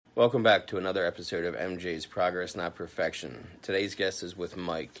Welcome back to another episode of MJ's Progress Not Perfection. Today's guest is with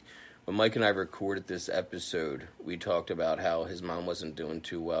Mike. When Mike and I recorded this episode, we talked about how his mom wasn't doing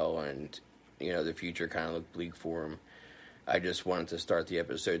too well and, the future kind of looked bleak for him. I just wanted to start the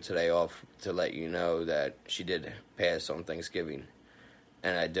episode today off to let you know that she did pass on Thanksgiving.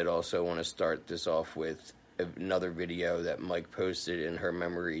 And I did also want to start this off with another video that Mike posted in her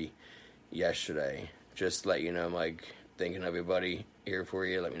memory yesterday. Just to let you know, Mike, thinking of everybody here for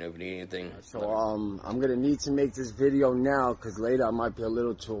you. Let me know if you need anything. So I'm gonna need to make this video now because later I might be a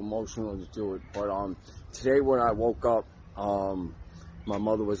little too emotional to do it. But today when I woke up, my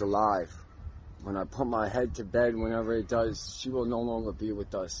mother was alive. When I put my head to bed, whenever it does, she will no longer be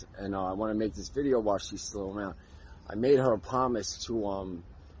with us. And I want to make this video while she's still around. I made her a promise to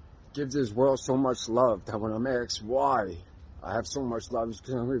give this world so much love that when I'm asked why I have so much love, it's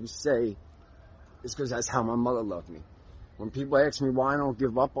because I'm going to say it's because that's how my mother loved me. When people ask me why I don't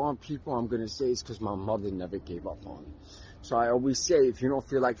give up on people, I'm going to say it's because my mother never gave up on me. So I always say, if you don't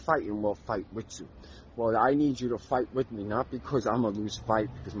feel like fighting, we'll fight with you. Well, I need you to fight with me, not because I'm going to lose fight,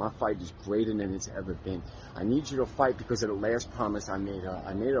 because my fight is greater than it's ever been. I need you to fight because of the last promise I made her.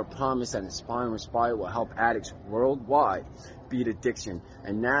 I made her a promise that Inspire will help addicts worldwide beat addiction.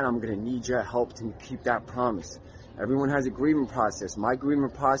 And now I'm going to need your help to keep that promise. Everyone has a grieving process. My grieving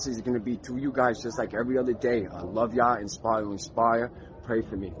process is going to be through you guys just like every other day. I love y'all. Inspire. Pray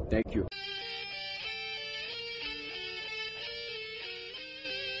for me. Thank you.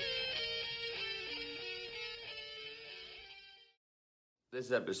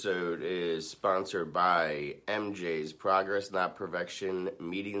 This episode is sponsored by MJ's Progress Not Perfection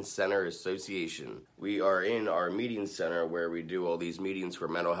Meeting Center Association. We are in our meeting center where we do all these meetings for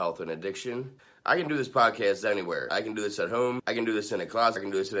mental health and addiction. I can do this podcast anywhere. I can do this at home. I can do this in a closet. I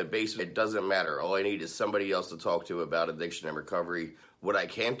can do this in a basement. It doesn't matter. All I need is somebody else to talk to about addiction and recovery. What I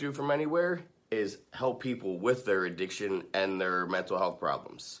can't do from anywhere is help people with their addiction and their mental health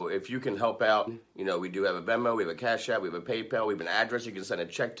problems. So if you can help out, we do have a Venmo, we have a Cash App, we have a PayPal, we have an address you can send a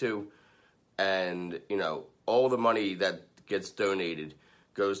check to, and, all the money that gets donated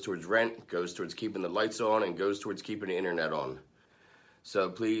goes towards rent, goes towards keeping the lights on, and goes towards keeping the internet on. So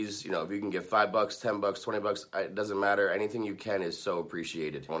please, if you can give $5, $10, $20, it doesn't matter. Anything you can is so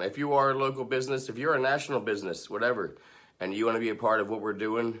appreciated. And if you are a local business, if you're a national business, whatever, and you want to be a part of what we're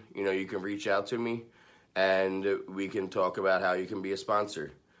doing, you can reach out to me and we can talk about how you can be a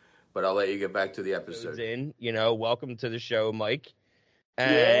sponsor. But I'll let you get back to the episode. Welcome to the show, Mike.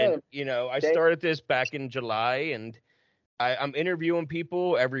 And, I started this back in July, and I'm interviewing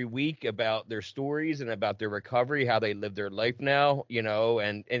people every week about their stories and about their recovery, how they live their life now,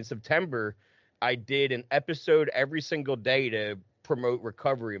 and in September, I did an episode every single day to promote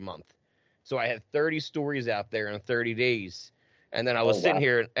Recovery Month. So I had 30 stories out there in 30 days. And then I was sitting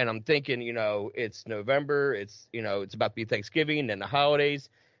here and I'm thinking, it's November, it's about to be Thanksgiving and the holidays.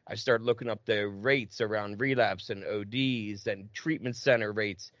 I started looking up the rates around relapse and ODs and treatment center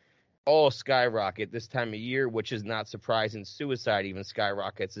rates. All skyrocket this time of year, which is not surprising. Suicide even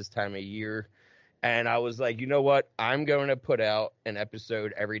skyrockets this time of year. And I was like, you know what? I'm going to put out an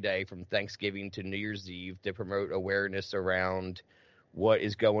episode every day from Thanksgiving to New Year's Eve to promote awareness around what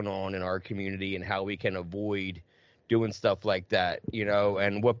is going on in our community and how we can avoid doing stuff like that,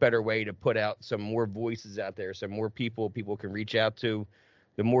 and what better way to put out some more voices out there, some more people can reach out to.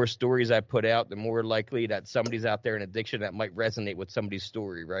 The more stories I put out, the more likely that somebody's out there in addiction that might resonate with somebody's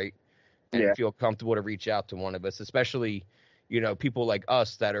story, right? And feel comfortable to reach out to one of us, especially, people like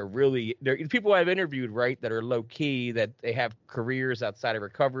us that are really, people I've interviewed, right, that are low key, that they have careers outside of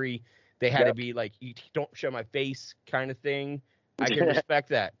recovery. They had to be like, you don't show my face kind of thing. I can respect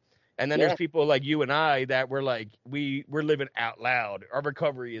that. And then there's people like you and I that we're like, we're living out loud. Our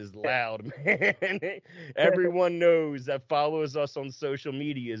recovery is loud, man. Everyone knows that follows us on social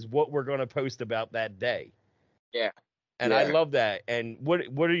media is what we're going to post about that day. Yeah. And I love that. And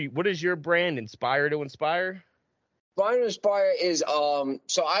what is your brand, Inspire to Inspire? Inspire to Inspire is,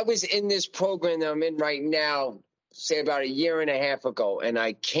 so I was in this program that I'm in right now, say about a year and a half ago, and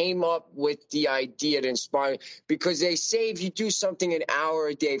I came up with the idea to inspire, because they say if you do something an hour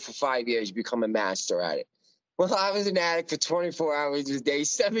a day for 5 years, you become a master at it. Well, I was an addict for 24 hours a day,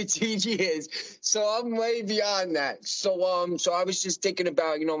 17 years, so I'm way beyond that. So I was just thinking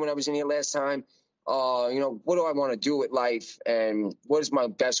about, when I was in here last time, what do I want to do with life, and what is my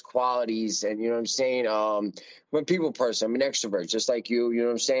best qualities, and I'm saying, I'm a people person, I'm an extrovert, just like you know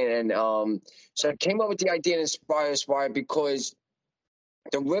what I'm saying, and so I came up with the idea to Inspire because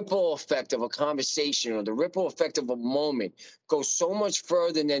the ripple effect of a conversation or the ripple effect of a moment goes so much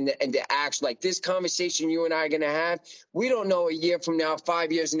further than the act. Like this conversation you and I are going to have, we don't know a year from now,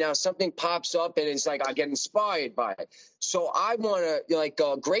 5 years from now, something pops up and it's like I get inspired by it. So I want to, like,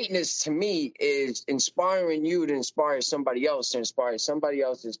 greatness to me is inspiring you to inspire somebody else, to inspire somebody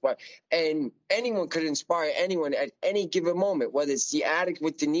else to inspire. And anyone could inspire anyone at any given moment, whether it's the addict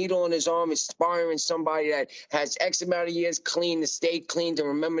with the needle in his arm, inspiring somebody that has X amount of years clean to stay clean, to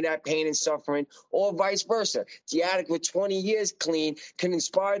remember that pain and suffering, or vice versa. The addict with 20 years clean can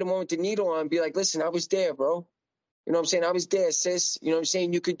inspire the one with the needle on and be like, listen, I was there, bro. You know what I'm saying? I was there, sis. You know what I'm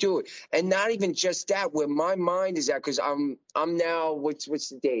saying? You could do it. And not even just that, where my mind is at, because I'm now, what's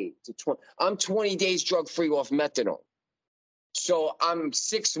the date? I'm 20 days drug-free off methadone. So I'm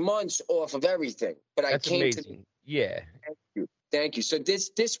 6 months off of everything. But That's I came amazing. Yeah. Thank you. So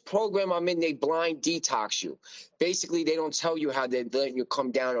this program I'm in, they blind detox you. Basically, they don't tell you how they're letting you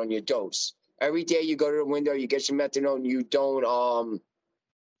come down on your dose. Every day you go to the window, you get your methadone, you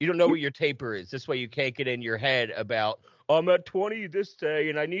don't know what your taper is. This way you can't get in your head about, I'm at 20 this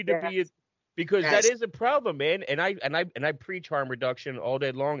day and I need to be at, because that is a problem, man. And I preach harm reduction all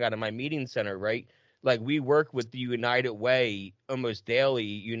day long out of my meeting center, right? Like we work with the United Way almost daily,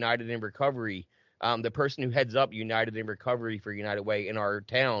 United in Recovery. The person who heads up United in Recovery for United Way in our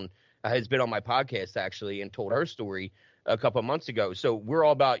town has been on my podcast actually and told her story a couple of months ago. So we're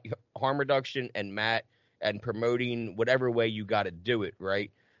all about harm reduction and Matt and promoting whatever way you got to do it, right?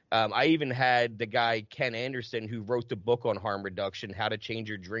 I even had the guy, Ken Anderson, who wrote the book on harm reduction, How to Change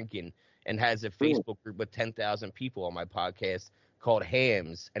Your Drinking, and has a Facebook group with 10,000 people on my podcast called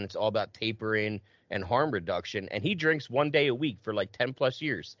HAMS, and it's all about tapering and harm reduction. And he drinks 1 day a week for like 10 plus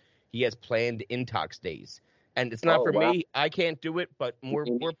years. He has planned intox days. And it's not for me. I can't do it, but more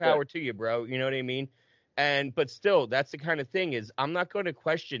power to you, bro. You know what I mean? But still, that's the kind of thing is I'm not going to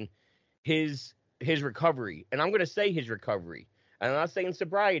question his recovery. And I'm going to say his recovery. And I'm not saying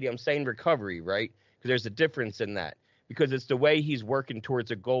sobriety, I'm saying recovery, right? Because there's a difference in that. Because it's the way he's working towards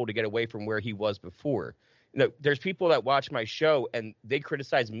a goal to get away from where he was before. You know, there's people that watch my show and they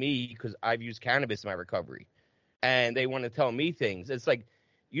criticize me because I've used cannabis in my recovery. And they want to tell me things. It's like,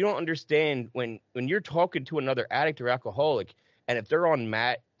 you don't understand when you're talking to another addict or alcoholic, and if they're on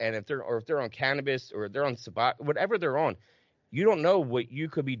Matt, and if they're on cannabis, or they're on Sabat, whatever they're on, you don't know what you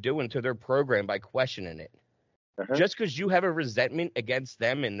could be doing to their program by questioning it. Just because you have a resentment against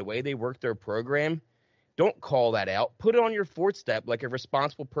them and the way they work their program, don't call that out. Put it on your fourth step like a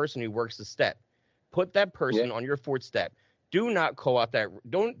responsible person who works the step. Put that person on your fourth step. Do not call out that.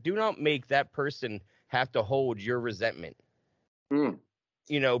 Do not make that person have to hold your resentment.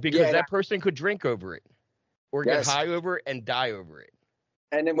 You know, because that person could drink over it or get high over it and die over it.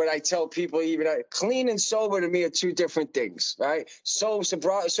 And then when I tell people, even clean and sober to me are two different things, right?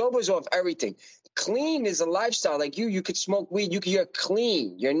 Sober's off everything. Clean is a lifestyle. Like you could smoke weed. You're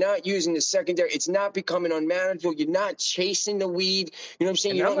clean. You're not using the secondary. It's not becoming unmanageable. You're not chasing the weed. You know what I'm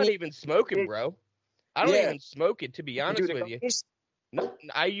saying? And I'm not even smoking, bro. I don't even smoke it, to be honest with you. No,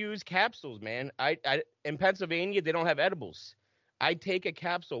 I use capsules, man. I in Pennsylvania, they don't have edibles. I take a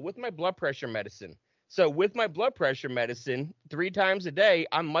capsule with my blood pressure medicine. So with my blood pressure medicine, 3 times a day,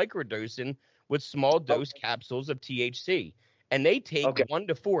 I'm microdosing with small dose capsules of THC. And they take 1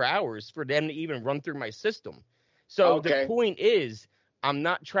 to 4 hours for them to even run through my system. So the point is, I'm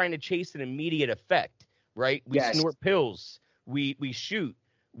not trying to chase an immediate effect, right? We snort pills. We shoot.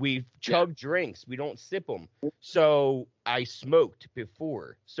 We chug drinks. We don't sip them. So I smoked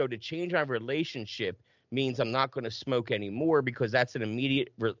before. So to change my relationship means I'm not going to smoke anymore because that's an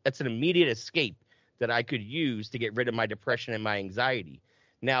immediate escape that I could use to get rid of my depression and my anxiety.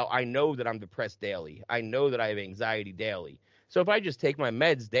 Now, I know that I'm depressed daily. I know that I have anxiety daily. So if I just take my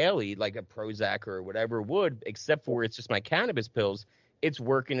meds daily, like a Prozac or whatever would, except for it's just my cannabis pills, it's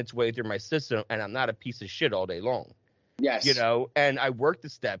working its way through my system, and I'm not a piece of shit all day long. Yes. You know, and I work the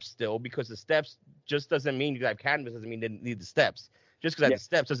steps still because the steps just doesn't mean you have cannabis doesn't mean you need the steps. Just because I have the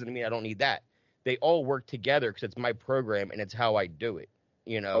steps doesn't mean I don't need that. They all work together because it's my program and it's how I do it.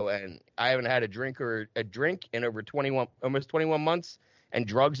 You know, and I haven't had a drink in over almost 21 months and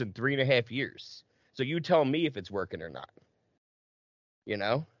drugs in 3.5 years. So you tell me if it's working or not. You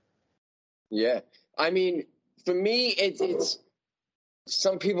know? Yeah. I mean, for me, it's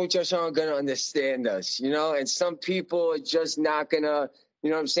some people just aren't going to understand us, you know, and some people are just not going to, you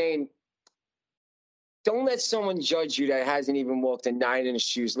know what I'm saying? Don't let someone judge you that hasn't even walked a night in his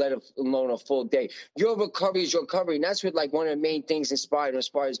shoes, let alone a full day. Your recovery is your recovery. And that's what, like, one of the main things Inspired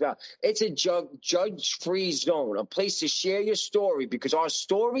is about. It's a judge-free zone, a place to share your story, because our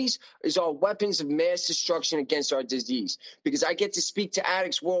stories is our weapons of mass destruction against our disease. Because I get to speak to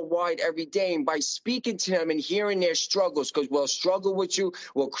addicts worldwide every day, and by speaking to them and hearing their struggles, because we'll struggle with you,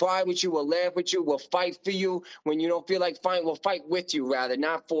 we'll cry with you, we'll laugh with you, we'll fight for you. When you don't feel like fighting, we'll fight with you, rather,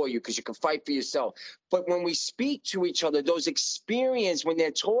 not for you, because you can fight for yourself. But when we speak to each other, those experiences when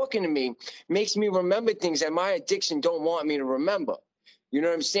they're talking to me makes me remember things that my addiction don't want me to remember. You know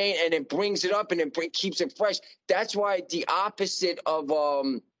what I'm saying? And it brings it up and it keeps it fresh. That's why the opposite of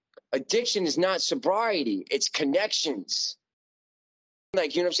addiction is not sobriety. It's connections.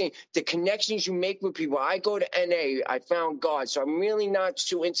 Like, you know what I'm saying? The connections you make with people. I go to NA. I found God. So I'm really not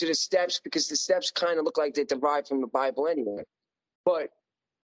too into the steps, because the steps kind of look like they're derived from the Bible anyway. But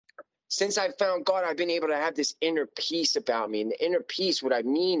since I found God, I've been able to have this inner peace about me. And the inner peace, what I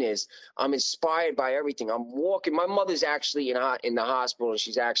mean is I'm inspired by everything. I'm walking. My mother's actually in the hospital.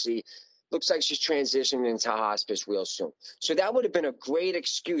 She's actually, looks like she's transitioning into hospice real soon. So that would have been a great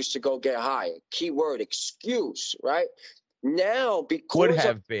excuse to go get high. Keyword, excuse, right? Now, because would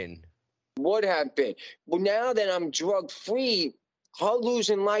have been. Well, now that I'm drug-free, her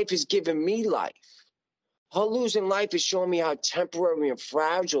losing life is giving me life. Her losing life is showing me how temporary and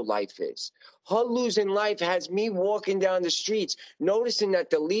fragile life is. Her losing life has me walking down the streets, noticing that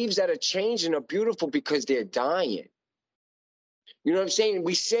the leaves that are changing are beautiful because they're dying. You know what I'm saying?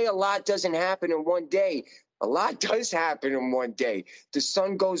 We say a lot doesn't happen in one day. A lot does happen in one day. The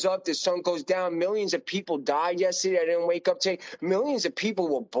sun goes up, the sun goes down. Millions of people died yesterday. I didn't wake up today. Millions of people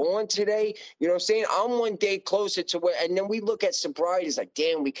were born today. You know what I'm saying? I'm one day closer to where, and then we look at sobriety as like,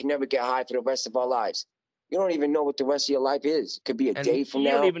 damn, we can never get high for the rest of our lives. You don't even know what the rest of your life is. It could be a day from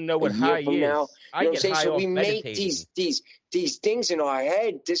now. You don't even know what high is. Now. You know what I'm saying? So we make these things in our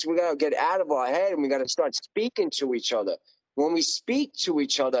head. We gotta get out of our head, and we gotta start speaking to each other. When we speak to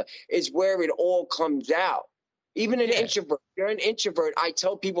each other, is where it all comes out. Even an introvert. If you're an introvert, I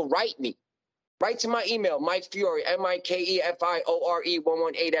tell people, write me. Write to my email, Mike Fiore,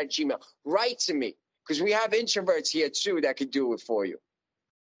 MikeFiore118@gmail. Write to me, because we have introverts here too that could do it for you.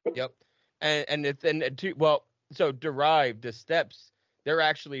 Yep. So Derived, the steps, they're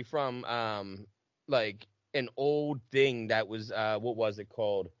actually from like an old thing that was what was it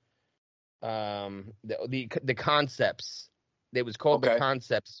called? The Concepts. It was called the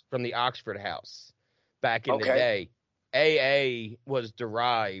Concepts from the Oxford House back in the day. AA was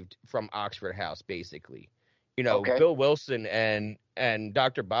derived from Oxford House, basically. You know, Bill Wilson and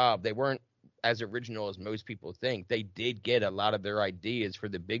Dr. Bob, they weren't as original as most people think. They did get a lot of their ideas for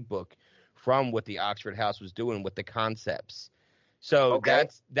the Big Book from what the Oxford House was doing with the Concepts. So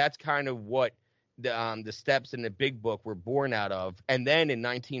that's kind of what the steps in the Big Book were born out of. And then in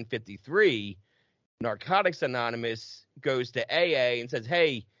 1953, Narcotics Anonymous goes to AA and says,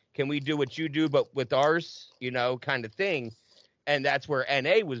 hey, can we do what you do but with ours, you know, kind of thing. And that's where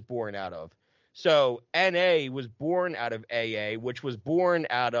NA was born out of. So NA was born out of AA, which was born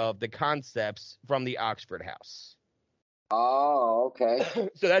out of the Concepts from the Oxford House. Oh, okay.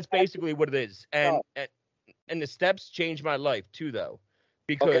 So that's basically what it is. And the steps changed my life too, though,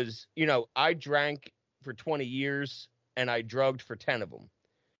 because, you know, I drank for 20 years and I drugged for 10 of them.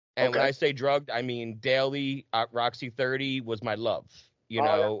 And when I say drugged, I mean daily. Roxy 30 was my love. You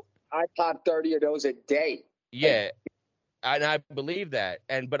know, I pop 30 of those a day. Yeah. And I believe that.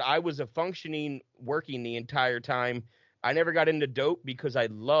 But I was a functioning, working the entire time. I never got into dope because I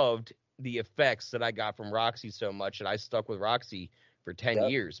loved the effects that I got from Roxy so much, and I stuck with Roxy for 10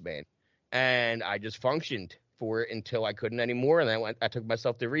 years, man. And I just functioned for it until I couldn't anymore, and I took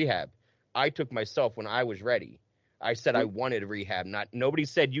myself to rehab. I took myself when I was ready. I said I wanted rehab. Nobody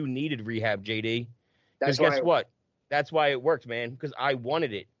said you needed rehab, JD. Because guess what? That's why it worked, man, because I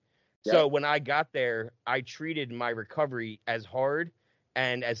wanted it. Yep. So when I got there, I treated my recovery as hard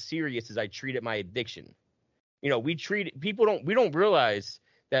and as serious as I treated my addiction. You know, we don't realize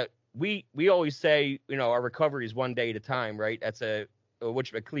that we always say, you know, our recovery is one day at a time, right? That's a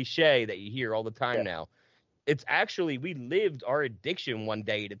cliche that you hear all the time now. It's actually, we lived our addiction one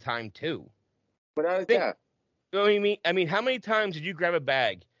day at a time too. Without a doubt. You know what I mean? How many times did you grab a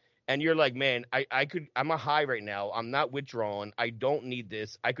bag and you're like, man, I'm a high right now. I'm not withdrawing. I don't need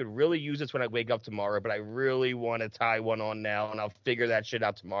this. I could really use this when I wake up tomorrow, but I really want to tie one on now, and I'll figure that shit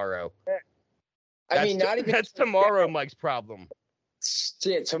out tomorrow. That's tomorrow, Mike's problem.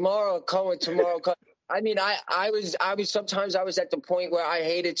 Yeah, tomorrow coming. I mean, I was sometimes I was at the point where I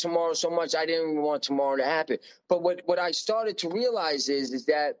hated tomorrow so much I didn't even want tomorrow to happen. But what I started to realize is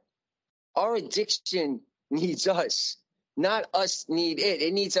that Our addiction needs us, not us need it.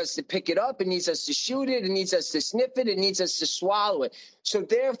 It needs us to pick it up. It needs us to shoot it. It needs us to sniff it. It needs us to swallow it. So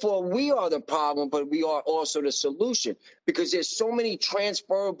therefore, we are the problem, but we are also the solution, because there's so many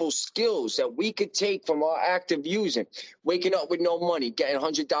transferable skills that we could take from our act of using. Waking up with no money, getting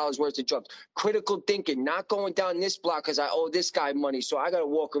 $100 worth of drugs, critical thinking, not going down this block because I owe this guy money, so I got to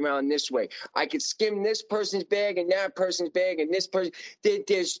walk around this way. I could skim this person's bag and that person's bag and this person.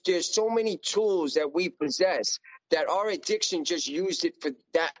 There's so many tools that we possess that our addiction just used it for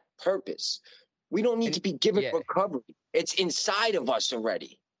that purpose. We don't need to be given recovery. It's inside of us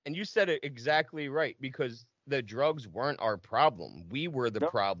already. And you said it exactly right, because the drugs weren't our problem. We were the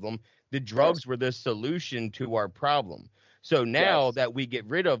problem. The drugs were the solution to our problem. So now that we get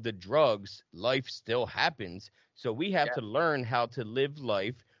rid of the drugs, life still happens. So we have to learn how to live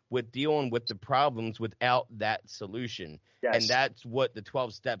life with dealing with the problems without that solution. And that's what the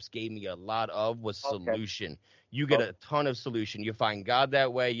 12 steps gave me a lot of, was solution. You get a ton of solution. You find God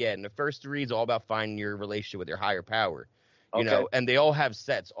that way. Yeah. And the first 3 is all about finding your relationship with your higher power, you know, and they all have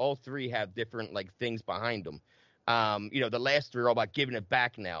sets. All 3 have different like things behind them. You know, the last 3 are all about giving it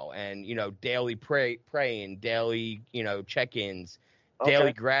back now, and, you know, daily praying, daily, you know, check-ins,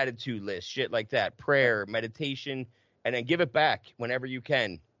 daily gratitude list, shit like that, prayer, meditation, and then give it back whenever you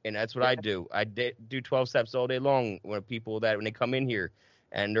can. And that's what I do. I do 12 steps all day long when people when they come in here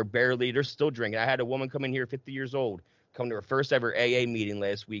and they're still drinking. I had a woman come in here, 50 years old, come to her first ever AA meeting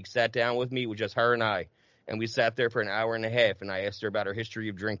last week, sat down with me with just her and I. And we sat there for an hour and a half, and I asked her about her history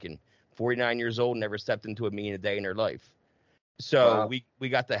of drinking. 49 years old, never stepped into a meeting a day in her life. So we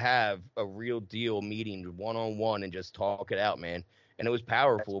got to have a real deal meeting one-on-one and just talk it out, man. And it was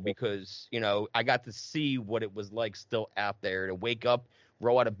powerful because, you know, I got to see what it was like still out there to wake up,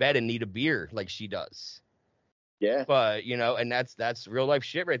 roll out of bed and need a beer like she does. Yeah. But, you know, and that's real life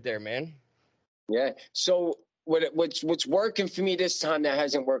shit right there, man. Yeah. So what's working for me this time that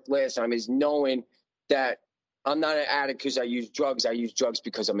hasn't worked last time is knowing that I'm not an addict because I use drugs. I use drugs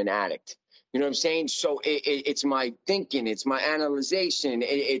because I'm an addict. You know what I'm saying? So it's my thinking, it's my analyzation,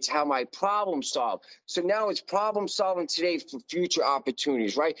 it's how my problem solve. So now it's problem solving today for future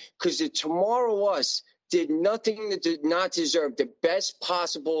opportunities, right? Because the tomorrow us did nothing that did not deserve the best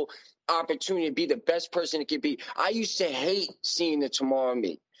possible opportunity to be the best person it could be. I used to hate seeing the tomorrow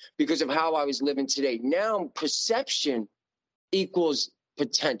me because of how I was living today. Now perception equals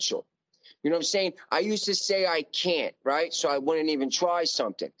potential. You know what I'm saying? I used to say I can't, right? So I wouldn't even try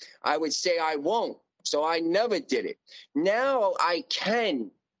something. I would say I won't. So I never did it. Now I can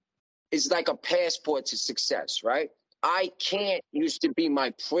is like a passport to success, right? I can't used to be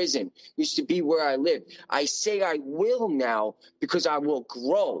my prison, used to be where I live. I say I will now because I will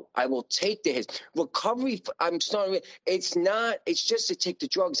grow. I will take the hits. Recovery, I'm starting with, it's just to take the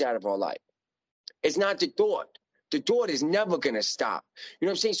drugs out of our life. It's not the thought. The thought is never going to stop. You know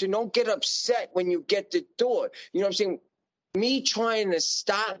what I'm saying? So don't get upset when you get the thought. You know what I'm saying? Me trying to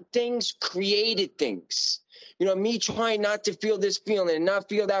stop things created things. You know, me trying not to feel this feeling and not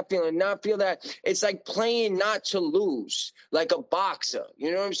feel that feeling, not feel that. It's like playing not to lose, like a boxer.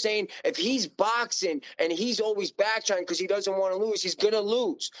 You know what I'm saying? If he's boxing and he's always backtracking because he doesn't want to lose, he's going to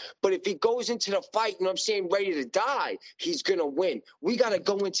lose. But if he goes into the fight, you know what I'm saying, ready to die, he's going to win. We got to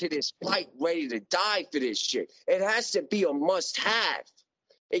go into this fight ready to die for this shit. It has to be a must-have.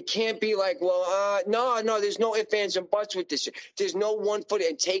 It can't be like, well, no, there's no ifs, ands, and buts with this shit. There's no 1 foot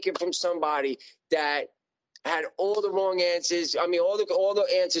and take it from somebody that had all the wrong answers. I mean, all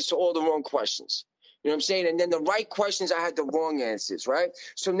the answers to all the wrong questions. You know what I'm saying? And then the right questions, I had the wrong answers, right?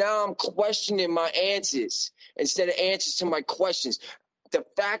 So now I'm questioning my answers instead of answers to my questions. The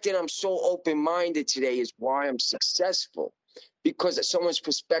fact that I'm so open-minded today is why I'm successful, because someone's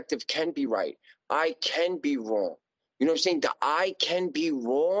perspective can be right. I can be wrong. You know what I'm saying? The I can be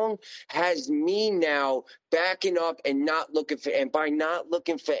wrong has me now backing up and not looking for, and by not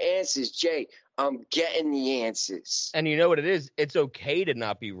looking for answers, Jay, I'm getting the answers. And you know what it is? It's okay to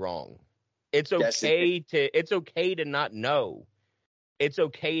not be wrong. It's okay it's okay to not know. It's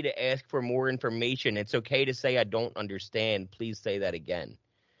okay to ask for more information. It's okay to say, I don't understand. Please say that again.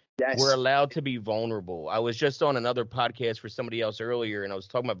 Yes. We're allowed to be vulnerable. I was just on another podcast for somebody else earlier, and I was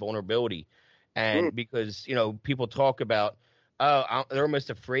talking about vulnerability. And because, you know, people talk about, they're almost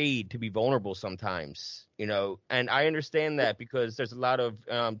afraid to be vulnerable sometimes, you know, and I understand that because there's a lot of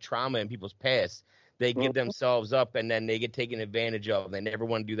trauma in people's past. They give themselves up and then they get taken advantage of, and they never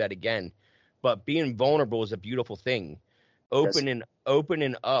want to do that again. But being vulnerable is a beautiful thing. Opening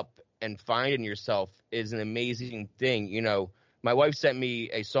up and finding yourself is an amazing thing. You know, my wife sent me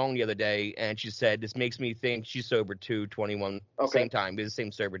a song the other day, and she said, this makes me think she's sober too, 21, same time, the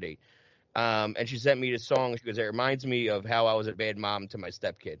same sober date. And she sent me the song. She goes, it reminds me of how I was a bad mom to my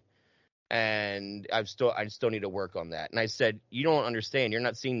stepkid. And I still need to work on that. And I said, you don't understand. You're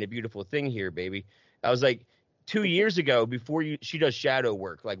not seeing the beautiful thing here, baby. I was like, 2 years ago, she does shadow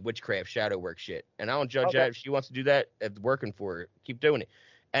work, like witchcraft shadow work shit. And I don't judge that. If she wants to do that, it's working for her. Keep doing it.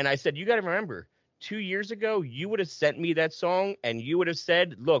 And I said, you got to remember, 2 years ago, you would have sent me that song and you would have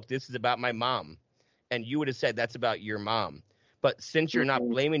said, look, this is about my mom. And you would have said, that's about your mom. But since you're not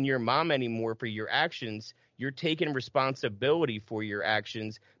blaming your mom anymore for your actions, you're taking responsibility for your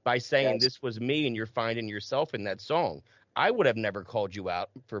actions by saying this was me, and you're finding yourself in that song. I would have never called you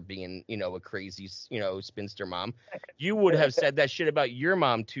out for being, a crazy, spinster mom. You would have said that shit about your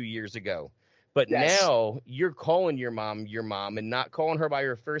mom 2 years ago. But now you're calling your mom and not calling her by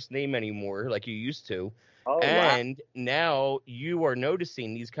her first name anymore like you used to. Now you are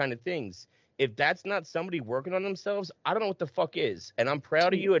noticing these kind of things. If that's not somebody working on themselves, I don't know what the fuck is. And I'm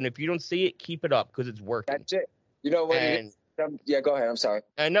proud of you. And if you don't see it, keep it up because it's working. That's it. You know what? Yeah, go ahead. I'm sorry.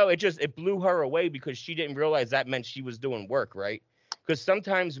 I know it blew her away because she didn't realize that meant she was doing work, right? Because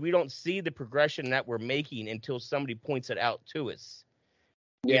sometimes we don't see the progression that we're making until somebody points it out to us.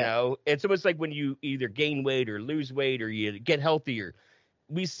 Yeah. It's almost like when you either gain weight or lose weight or you get healthier.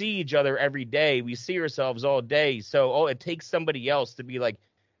 We see each other every day. We see ourselves all day. So it takes somebody else to be like,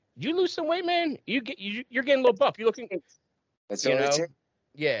 you lose some weight, man. You're getting a little buff. You're looking. That's all it takes.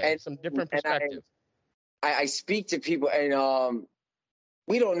 Yeah, and some different perspective. I speak to people, and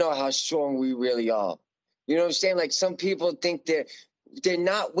we don't know how strong we really are. You know what I'm saying? Like some people think they're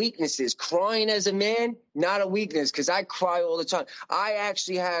not weaknesses. Crying as a man, not a weakness, because I cry all the time.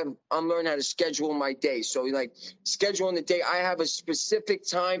 I'm learning how to schedule my day. So like scheduling the day, I have a specific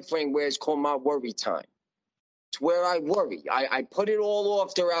time frame where it's called my worry time. It's where I worry. I put it all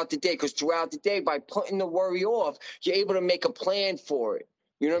off throughout the day, because throughout the day, by putting the worry off, you're able to make a plan for it.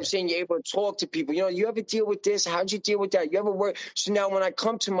 You know what I'm saying? You're able to talk to people. You ever deal with this? How'd you deal with that? You ever worry? So now when I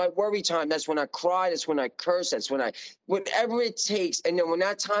come to my worry time, that's when I cry. That's when I curse. That's when whatever it takes. And then when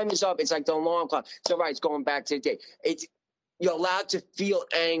that time is up, it's like the alarm clock. It's all right. It's going back to the day. You're allowed to feel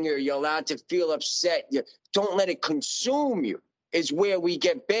anger. You're allowed to feel upset. Don't let it consume you. Is where we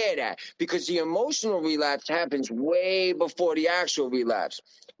get bad at, because the emotional relapse happens way before the actual relapse.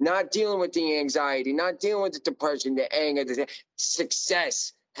 Not dealing with the anxiety, not dealing with the depression, the anger, the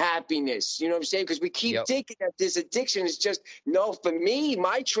success, happiness. You know what I'm saying? Because we keep thinking that this addiction is just, no, for me,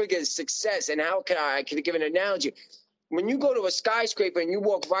 my trigger is success. And how can I can give an analogy? When you go to a skyscraper and you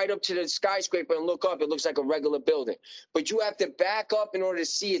walk right up to the skyscraper and look up, it looks like a regular building. But you have to back up in order to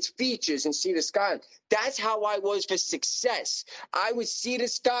see its features and see the sky. That's how I was for success. I would see the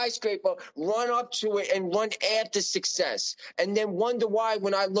skyscraper, run up to it, and run after success. And then wonder why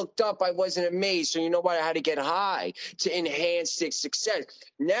when I looked up, I wasn't amazed. So you know what? I had to get high to enhance the success.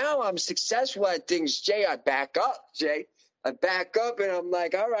 Now I'm successful at things, Jay. I back up, Jay. I back up and I'm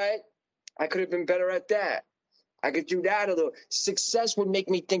like, all right, I could have been better at that. I could do that a little. Success would make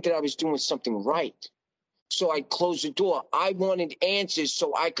me think that I was doing something right. So I'd close the door. I wanted answers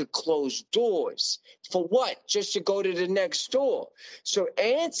so I could close doors. For what? Just to go to the next door. So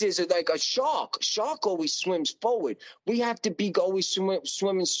answers are like a shark. A shark always swims forward. We have to be always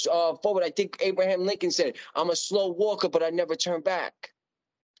swimming forward. I think Abraham Lincoln said, I'm a slow walker, but I never turn back.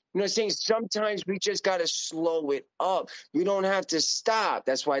 You know what I'm saying? Sometimes we just got to slow it up. We don't have to stop.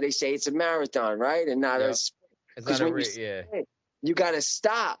 That's why they say it's a marathon, right? And not a sprint. Because when you got to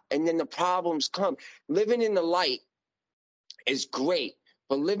stop, and then the problems come. Living in the light is great,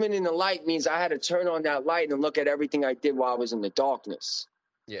 but living in the light means I had to turn on that light and look at everything I did while I was in the darkness.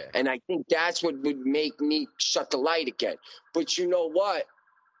 Yeah. And I think that's what would make me shut the light again. But you know what?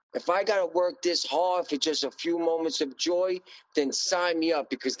 If I got to work this hard for just a few moments of joy, then sign me up,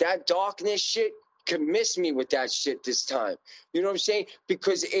 because that darkness shit can miss me with that shit this time. You know what I'm saying?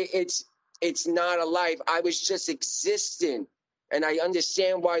 Because it's not a life. I was just existing. And I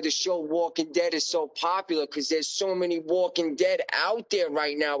understand why the show Walking Dead is so popular, because there's so many Walking Dead out there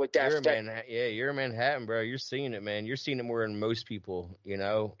right now with that. You're in Manhattan, bro. You're seeing it, man. You're seeing it more than most people,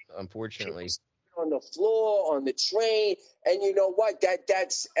 unfortunately. On the floor, on the train. And you know what?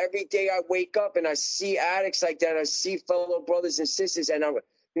 That's every day I wake up and I see addicts like that. I see fellow brothers and sisters, and you know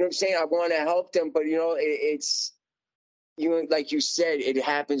what I'm saying? I want to help them, but it's like you said, it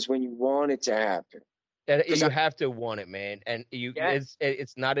happens when you want it to happen. And you have to want it, man. And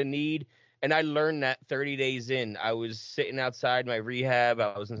it's not a need. And I learned that 30 days in. I was sitting outside my rehab.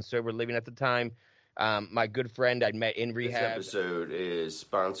 I was in sober living at the time. My good friend I met in rehab. This episode is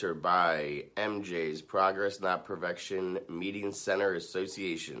sponsored by MJ's Progress Not Perfection Meeting Center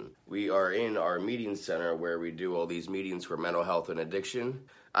Association. We are in our meeting center where we do all these meetings for mental health and addiction.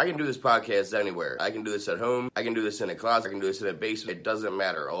 I can do this podcast anywhere. I can do this at home. I can do this in a closet. I can do this in a basement. It doesn't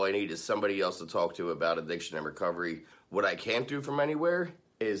matter. All I need is somebody else to talk to about addiction and recovery. What I can't do from anywhere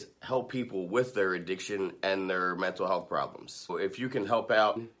is help people with their addiction and their mental health problems. So if you can help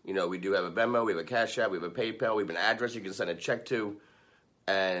out, we do have a Venmo, we have a Cash App, we have a PayPal, we have an address you can send a check to,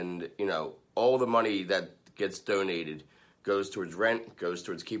 and, all the money that gets donated goes towards rent, goes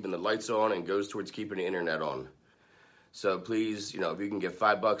towards keeping the lights on, and goes towards keeping the internet on. So please, if you can give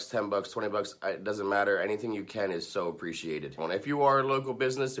 $5, $10, $20, it doesn't matter. Anything you can is so appreciated. And if you are a local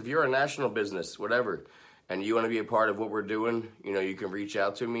business, if you're a national business, whatever, and you want to be a part of what we're doing, you can reach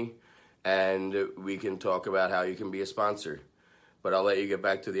out to me and we can talk about how you can be a sponsor. But I'll let you get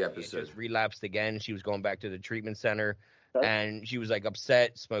back to the episode. She just relapsed again. She was going back to the treatment center and she was like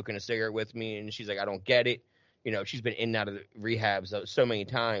upset, smoking a cigarette with me. And she's like, I don't get it. She's been in and out of the rehab so many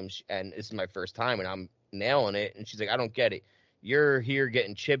times and this is my first time and I'm nailing it. And she's like, I don't get it. You're here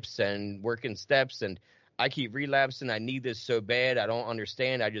getting chips and working steps and I keep relapsing. I need this so bad. I don't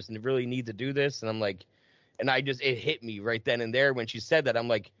understand. I just really need to do this. And I'm like, and it hit me right then and there when she said that. I'm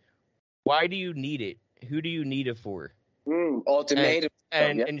like, why do you need it? Who do you need it for? Ultimatum.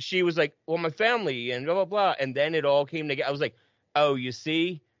 And she was like, well, my family and blah, blah, blah. And then it all came together. I was like, oh, you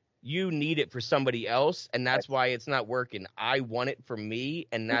see, you need it for somebody else. And that's why it's not working. I want it for me.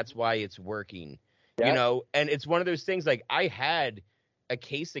 And that's why it's working, and it's one of those things like I had a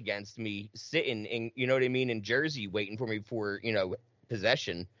case against me sitting in, in Jersey waiting for me for,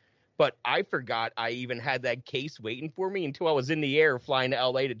 possession. But I forgot I even had that case waiting for me until I was in the air flying to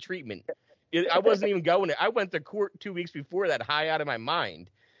L.A. to treatment. I wasn't even going there. I went to court 2 weeks before that, high out of my mind.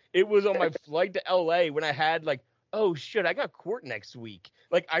 It was on my flight to L.A. when I had like, oh, shit, I got court next week.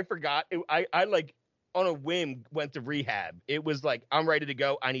 Like, I forgot. I like, on a whim, went to rehab. It was like, I'm ready to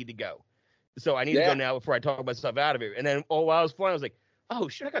go. I need to go. So I need to go now before I talk myself out of it. And then while I was flying, I was like, oh,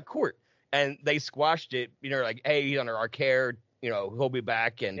 shit, I got court. And they squashed it. Like, hey, he's under our care. He'll be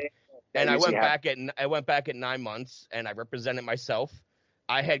back. And I went back at 9 months, and I represented myself.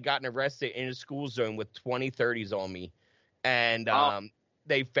 I had gotten arrested in a school zone with 20 30s on me, and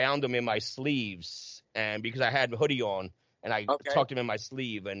they found them in my sleeves. And because I had a hoodie on, and I tucked them in my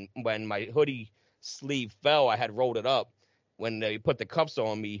sleeve, and when my hoodie sleeve fell, I had rolled it up. When they put the cuffs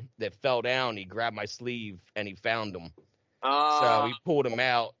on me, that fell down. He grabbed my sleeve, and he found them. So he pulled them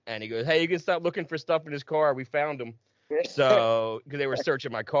out, and he goes, "Hey, you can stop looking for stuff in his car. We found them." So, because they were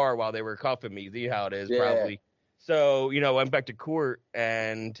searching my car while they were cuffing me. See how it is, probably. So, I went back to court,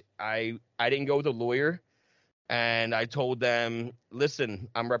 and I didn't go with a lawyer. And I told them, listen,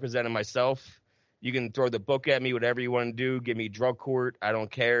 I'm representing myself. You can throw the book at me, whatever you want to do. Give me drug court. I don't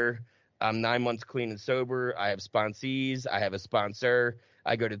care. I'm 9 months clean and sober. I have sponsees. I have a sponsor.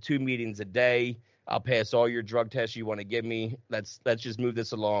 I go to 2 meetings a day. I'll pass all your drug tests you want to give me. Let's just move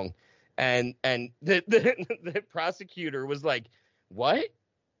this along. And the prosecutor was like, what?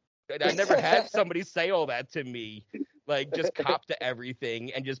 I never had somebody say all that to me, like just cop to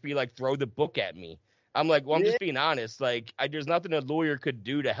everything and just be like, throw the book at me. I'm like, well, I'm just being honest. Like, there's nothing a lawyer could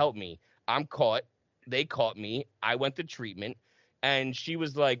do to help me. I'm caught. They caught me. I went to treatment. And she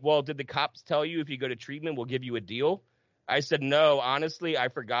was like, well, did the cops tell you if you go to treatment, we'll give you a deal? I said, no, honestly, I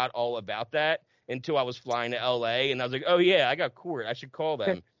forgot all about that until I was flying to L.A. And I was like, oh, yeah, I got court. I should call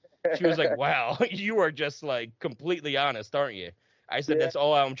them. She was like, wow, you are just like completely honest, aren't you? I said, that's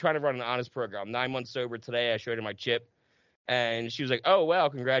all. I'm trying to run an honest program. 9 months sober today. I showed her my chip. And she was like, oh, wow,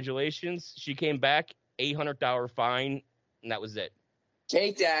 congratulations. She came back, $800 fine, and that was it.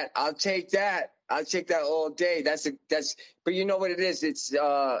 Take that. I'll take that. I'll take that all day. But you know what it is? It's,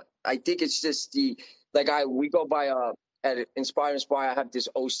 I think it's just we go by, at Inspire, I have this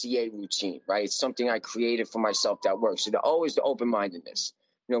OCA routine, right? It's something I created for myself that works. So always the open-mindedness.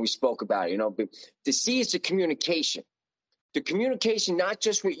 We spoke about it, but the C is the communication. The communication, not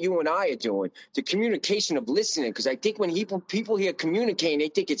just what you and I are doing, the communication of listening. Because I think when people hear communicating, they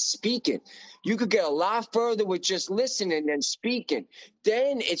think it's speaking. You could get a lot further with just listening than speaking.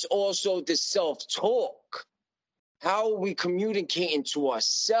 Then it's also the self-talk. How are we communicating to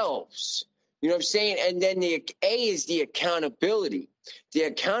ourselves? You know what I'm saying? And then the A is the accountability. The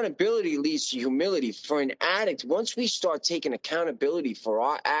accountability leads to humility. For an addict, once we start taking accountability for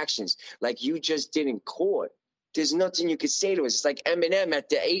our actions, like you just did in court, there's nothing you could say to us. It's like Eminem at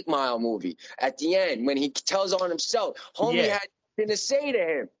the 8 Mile movie. At the end, when he tells on himself, homie had nothing to say to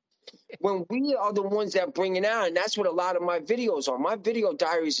him. when we are the ones that bring it out. And that's what a lot of my videos are. My video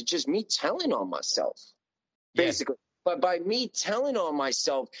diaries are just me telling on myself, basically. But by me telling on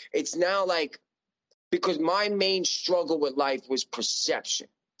myself, it's now like, because my main struggle with life was perception.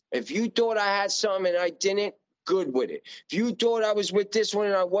 If you thought I had something and I didn't, good with it. If you thought I was with this one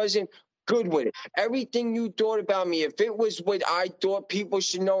and I wasn't, good with it. Everything you thought about me, if it was what I thought people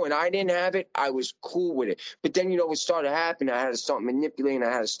should know and I didn't have it, I was cool with it. But then, what started happening, I had to start manipulating,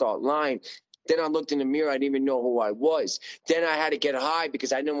 I had to start lying. Then I looked in the mirror, I didn't even know who I was. Then I had to get high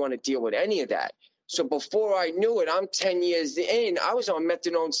because I didn't want to deal with any of that. So before I knew it, I'm 10 years in, I was on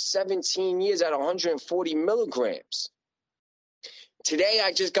methadone 17 years at 140 milligrams. Today,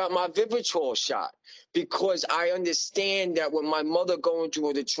 I just got my Vivitrol shot because I understand that with my mother going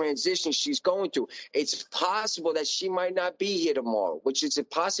through the transition she's going through, it's possible that she might not be here tomorrow, which is a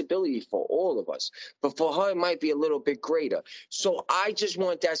possibility for all of us. But for her, it might be a little bit greater. So I just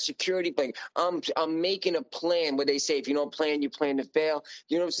want that security blanket. I'm making a plan where they say, if you don't plan, you plan to fail.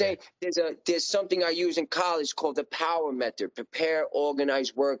 You know what I'm saying? There's something I use in college called the POWER method: prepare,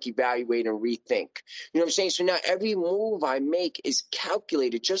 organize, work, evaluate, and rethink. You know what I'm saying? So now every move I make is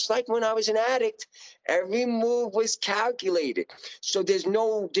calculated, just like when I was an addict. Every move was calculated. So there's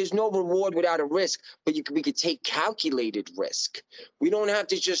no reward without a risk, but we could take calculated risk. We don't have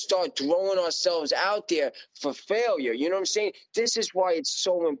to just start throwing ourselves out there for failure. You know what I'm saying? This is why it's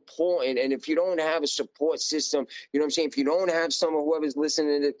so important. And if you don't have a support system, you know what I'm saying? If you don't have someone, whoever's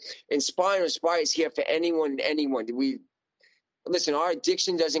listening to Inspire is here for anyone. Listen, our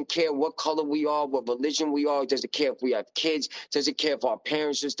addiction doesn't care what color we are, what religion we are. It doesn't care if we have kids. It doesn't care if our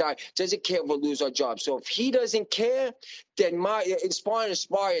parents just died. It doesn't care if we lose our job. So if he doesn't care, then my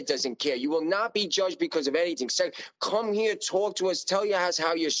Inspire doesn't care. You will not be judged because of anything. So come here, talk to us, tell us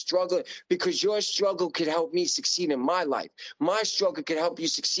how you're struggling, because your struggle could help me succeed in my life. My struggle could help you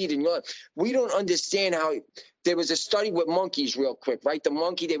succeed in your life. We don't understand how. There was a study with monkeys real quick, right? The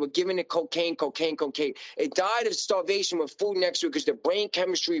monkey, they were giving it cocaine. It died of starvation with food next to it because the brain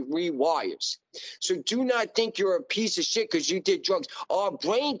chemistry rewires. So do not think you're a piece of shit because you did drugs. Our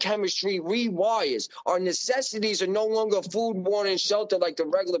brain chemistry rewires. Our necessities are no longer food, water, and shelter like the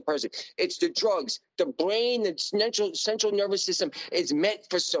regular person. It's the drugs. The brain, the central nervous system is meant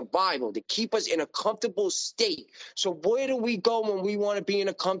for survival, to keep us in a comfortable state. So where do we go when we want to be in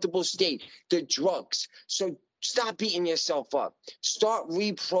a comfortable state? The drugs. So stop beating yourself up. Start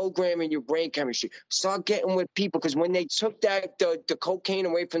reprogramming your brain chemistry. Start getting with people, because when they took the cocaine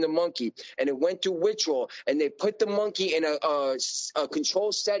away from the monkey and it went through withdrawal, and they put the monkey in a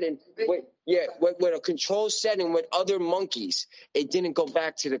controlled setting with a controlled setting with other monkeys, it didn't go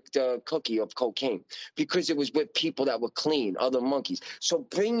back to the cookie of cocaine because it was with people that were clean, other monkeys. So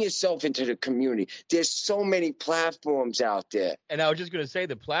bring yourself into the community. There's so many platforms out there. And I was just going to say,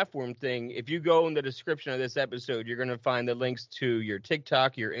 the platform thing, if you go in the description of this episode, you're going to find the links to your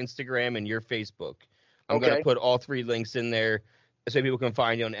TikTok, your Instagram, and your Facebook. I'm going to put all three links in there so people can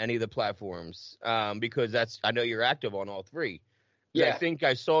find you on any of the platforms, because I know you're active on all three. Yeah. I think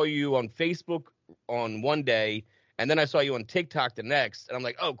I saw you on Facebook on one day, and then I saw you on TikTok the next, and I'm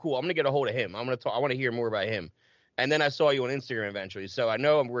like, oh, cool, I'm going to get a hold of him. I want to hear more about him. And then I saw you on Instagram eventually. So I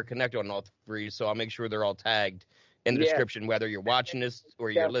know we're connected on all three, so I'll make sure they're all tagged in the description, whether you're watching this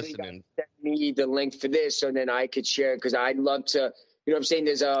or you're listening. Send me the link for this so then I could share, because I'd love to, you know what I'm saying?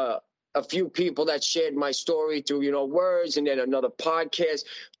 There's a few people that shared my story through, words, and then another podcast.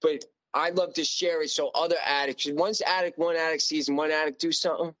 But I'd love to share it so other addicts, one addict sees one addict do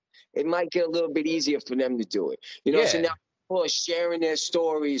something, it might get a little bit easier for them to do it. So now people are sharing their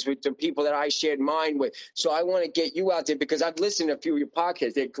stories with the people that I shared mine with. So I want to get you out there, because I've listened to a few of your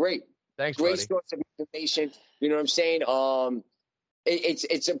podcasts. They're great. Thanks, great buddy. Source of information. You know what I'm saying?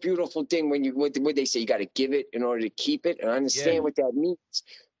 It's a beautiful thing when what they say, you got to give it in order to keep it. And I understand what that means,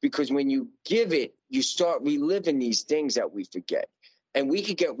 because when you give it, you start reliving these things that we forget. And we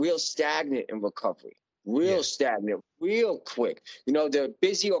could get real stagnant in recovery, stagnant, real quick. They're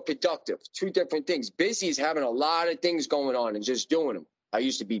busy or productive, two different things. Busy is having a lot of things going on and just doing them. I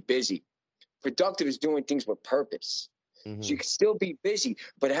used to be busy. Productive is doing things with purpose. Mm-hmm. So you can still be busy,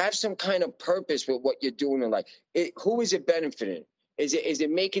 but have some kind of purpose with what you're doing in life. Who is it benefiting? Is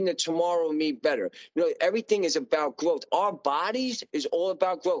it making the tomorrow me better? Everything is about growth. Our bodies is all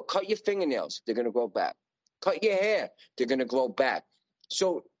about growth. Cut your fingernails, they're going to grow back. Cut your hair, they're going to grow back.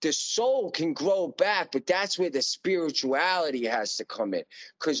 So the soul can grow back, but that's where the spirituality has to come in.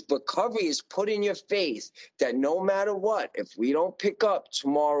 Because recovery is putting your faith that no matter what, if we don't pick up,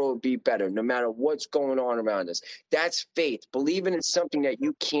 tomorrow will be better, no matter what's going on around us. That's faith, believing in something that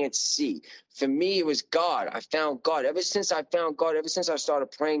you can't see. For me, it was God. I found God. Ever since I found God, ever since I started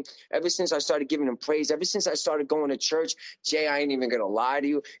praying, ever since I started giving him praise, ever since I started going to church, Jay, I ain't even going to lie to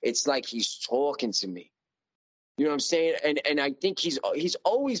you. It's like he's talking to me. You know what I'm saying? And I think he's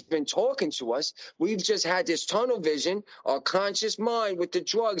always been talking to us. We've just had this tunnel vision, our conscious mind with the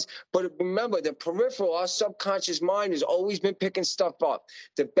drugs. But remember, the peripheral, our subconscious mind has always been picking stuff up.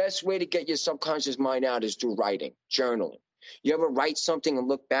 The best way to get your subconscious mind out is through writing, journaling. You ever write something and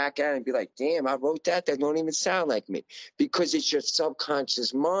look back at it and be like, damn, I wrote that? That don't even sound like me. Because it's your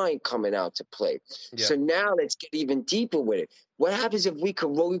subconscious mind coming out to play. Yeah. So now let's get even deeper with it. What happens if we could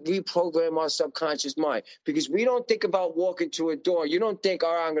reprogram our subconscious mind? Because we don't think about walking to a door. You don't think,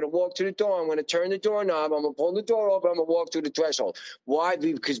 all right, I'm going to walk to the door. I'm going to turn the doorknob. I'm going to pull the door open. I'm going to walk through the threshold. Why?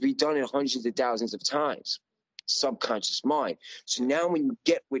 Because we've done it hundreds of thousands of times. Subconscious mind. So now when you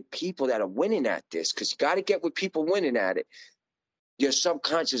get with people that are winning at this, because you got to get with people winning at it, your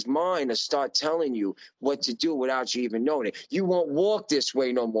subconscious mind will start telling you what to do without you even knowing it. You won't walk this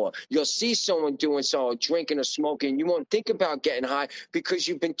way no more. You'll see someone doing so, drinking or smoking. You won't think about getting high because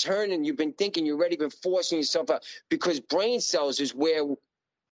you've been turning, you've been thinking, you've already been forcing yourself out. Because brain cells is where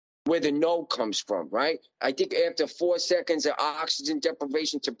the no comes from, right? I think after 4 seconds of oxygen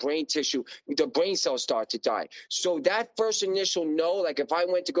deprivation to brain tissue, the brain cells start to die. So that first initial no, like if I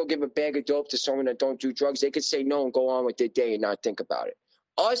went to go give a bag of dope to someone that don't do drugs, they could say no and go on with their day and not think about it.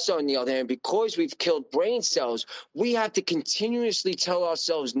 Us, on the other hand, because we've killed brain cells, we have to continuously tell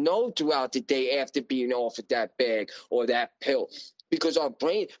ourselves no throughout the day after being offered that bag or that pill. Because our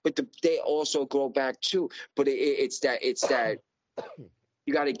brain, but they also grow back too. But it's that.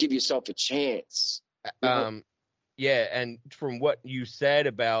 You got to give yourself a chance. Yeah, and from what you said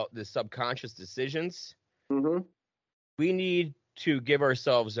about the subconscious decisions, we need to give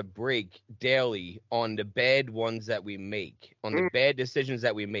ourselves a break daily on the bad ones that we make, on the bad decisions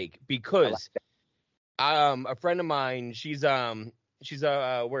that we make. Because a friend of mine, she's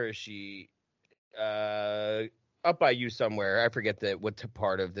where is she? Up by you somewhere. I forget what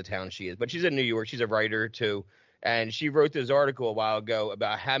part of the town she is, but she's in New York. She's a writer too. And she wrote this article a while ago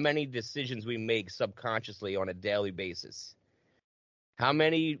about how many decisions we make subconsciously on a daily basis. How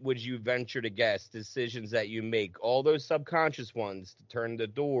many would you venture to guess decisions that you make? All those subconscious ones, to turn the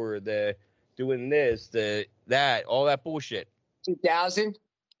door, the doing this, that, all that bullshit. 2,000?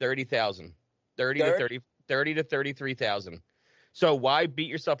 30,000. 30 to 33,000. So why beat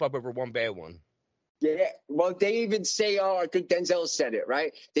yourself up over one bad one? Yeah, well, they even say, I think Denzel said it,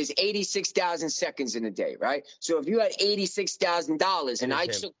 right? There's 86,000 seconds in a day, right? So if you had $86,000 and I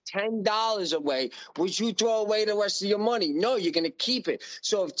took $10 away, would you throw away the rest of your money? No, you're going to keep it.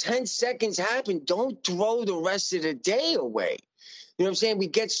 So if 10 seconds happen, don't throw the rest of the day away. You know what I'm saying? We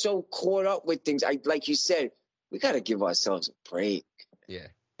get so caught up with things. Like you said, we got to give ourselves a break. Yeah.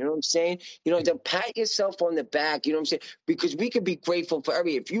 You know what I'm saying? You know, to pat yourself on the back, you know what I'm saying? Because we could be grateful for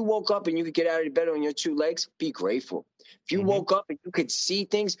everything. If you woke up and you could get out of bed on your two legs, be grateful. If you woke up and you could see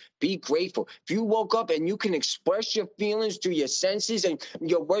things, be grateful. If you woke up and you can express your feelings through your senses and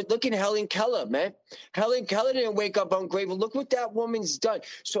your words, look at Helen Keller, man. Helen Keller didn't wake up ungrateful. Look what that woman's done.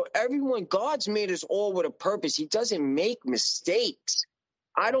 So God's made us all with a purpose. He doesn't make mistakes.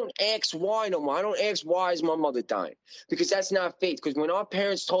 I don't ask why no more. I don't ask why is my mother dying, because that's not faith. Because when our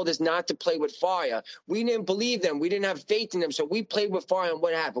parents told us not to play with fire, we didn't believe them. We didn't have faith in them. So we played with fire, and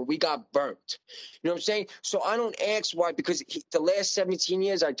what happened? We got burnt. You know what I'm saying? So I don't ask why, because the last 17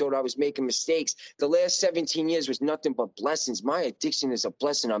 years I thought I was making mistakes. The last 17 years was nothing but blessings. My addiction is a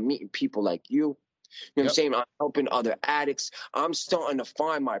blessing. I'm meeting people like you. You know what I'm saying? I'm helping other addicts. I'm starting to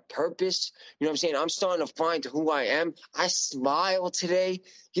find my purpose. You know what I'm saying? I'm starting to find who I am. I smile today.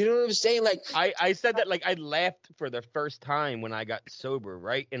 You know what I'm saying? Like I said that, like, I laughed for the first time when I got sober,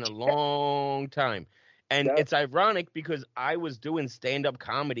 right? In a long time. And it's ironic because I was doing stand-up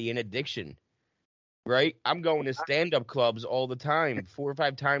comedy in addiction, right? I'm going to stand-up clubs all the time, 4 or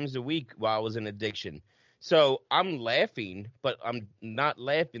 5 times a week while I was in addiction. So I'm laughing, but I'm not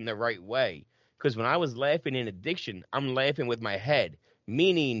laughing the right way. Because when I was laughing in addiction, I'm laughing with my head,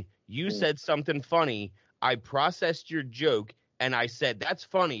 meaning you said something funny, I processed your joke, and I said, that's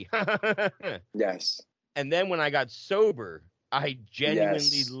funny. Yes. And then when I got sober, I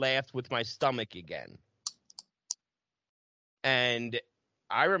genuinely laughed with my stomach again. And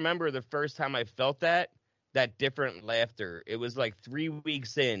I remember the first time I felt that different laughter. It was like 3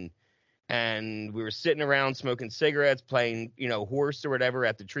 weeks in, and we were sitting around smoking cigarettes, playing, horse or whatever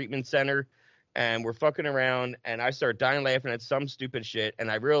at the treatment center, and we're fucking around, and I start dying laughing at some stupid shit, and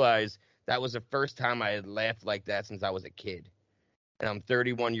I realized that was the first time I had laughed like that since I was a kid. And I'm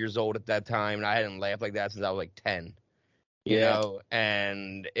 31 years old at that time, and I hadn't laughed like that since I was like 10. You know,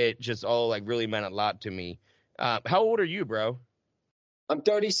 and it just all like really meant a lot to me. How old are you, bro? I'm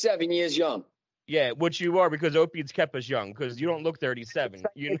 37 years young. Yeah, which you are, because opiates kept us young, because you don't look 37.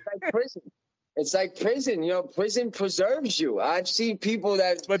 It's like prison. It's like prison. Prison preserves you. I've seen people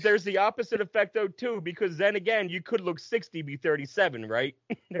that. But there's the opposite effect, though, too, because then again, you could look 60, be 37, right?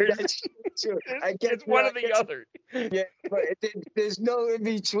 That's true. It's one or the other. Yeah, but there's no in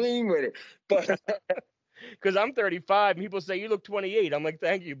between with it. But. Because I'm 35, and people say, you look 28. I'm like,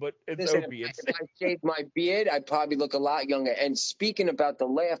 thank you, but it's opiates. If I shaved my beard, I'd probably look a lot younger. And speaking about the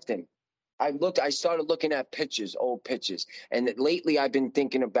laughing, I started looking at pictures, old pictures. And lately I've been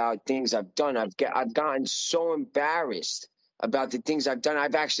thinking about things I've done. I've gotten so embarrassed about the things I've done.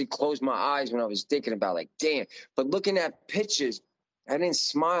 I've actually closed my eyes when I was thinking about, like, damn. But looking at pictures, I didn't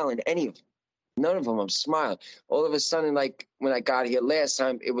smile in any of them. None of them I'm smiling. All of a sudden, like when I got here last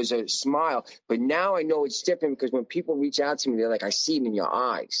time, it was a smile. But now I know it's different, because when people reach out to me, they're like, I see it in your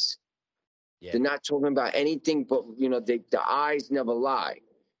eyes. Yeah. They're not talking about anything but, the eyes never lie.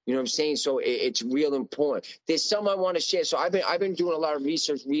 You know what I'm saying? So it's real important. There's some I want to share. So I've been doing a lot of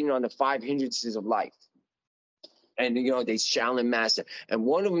research, reading on the 5 hindrances of life. And, they Shaolin master. And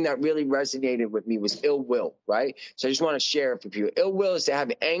one of them that really resonated with me was ill will, right? So I just want to share it for people. Ill will is to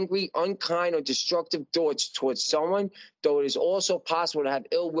have angry, unkind, or destructive thoughts towards someone, though it is also possible to have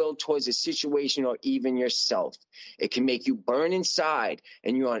ill will towards a situation or even yourself. It can make you burn inside,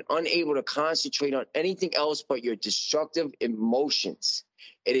 and you are unable to concentrate on anything else but your destructive emotions.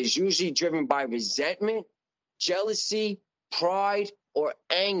 It is usually driven by resentment, jealousy, pride, or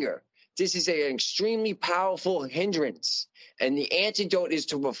anger. This is an extremely powerful hindrance, and the antidote is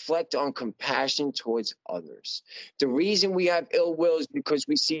to reflect on compassion towards others. The reason we have ill will is because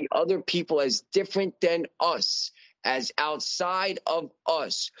we see other people as different than us, as outside of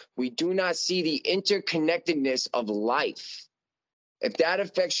us. We do not see the interconnectedness of life. If that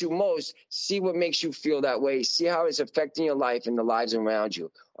affects you most, see what makes you feel that way. See how it's affecting your life and the lives around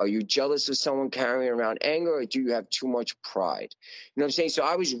you. Are you jealous of someone carrying around anger, or do you have too much pride? You know what I'm saying? So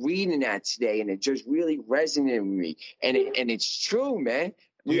I was reading that today, and it just really resonated with me. And it's true, man.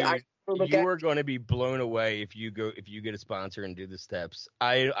 You are going to be blown away if you get a sponsor and do the steps.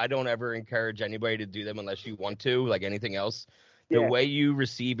 I don't ever encourage anybody to do them unless you want to, like anything else. The way you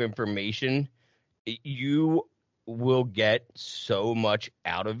receive information, you will get so much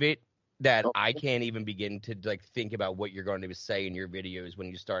out of it that I can't even begin to think about what you're going to say in your videos when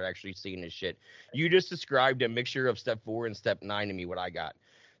you start actually seeing this shit. You just described a mixture of step 4 and step 9 to me, what I got.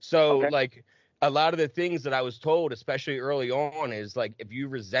 So a lot of the things that I was told, especially early on, is if you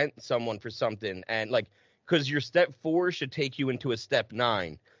resent someone for something, and because your step 4 should take you into a step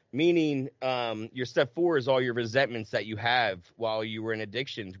 9, meaning your step 4 is all your resentments that you have while you were in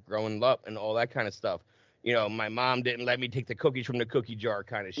addiction, growing up, and all that kind of stuff. My mom didn't let me take the cookies from the cookie jar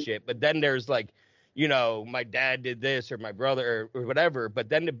kind of shit. But then there's my dad did this, or my brother, or whatever. But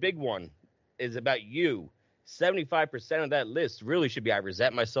then the big one is about you. 75% of that list really should be, I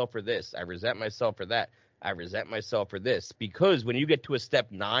resent myself for this. I resent myself for that. I resent myself for this. Because when you get to a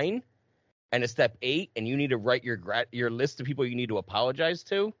step 9 and a step 8, and you need to write your list of people you need to apologize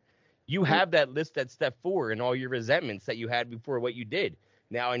to, you have that list at step 4 and all your resentments that you had before what you did.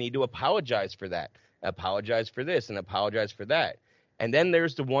 Now I need to apologize for that. Apologize for this and apologize for that. And then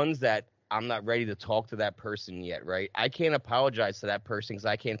there's the ones that I'm not ready to talk to that person yet, right? I can't apologize to that person because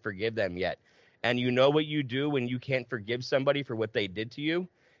I can't forgive them yet. And you know what you do when you can't forgive somebody for what they did to you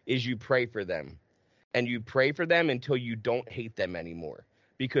is you pray for them. And you pray for them until you don't hate them anymore,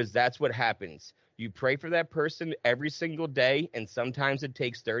 because that's what happens. You pray for that person every single day, and sometimes it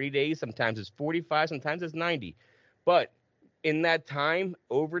takes 30 days, sometimes it's 45, sometimes it's 90. But in that time,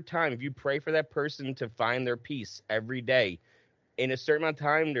 over time, if you pray for that person to find their peace every day, in a certain amount of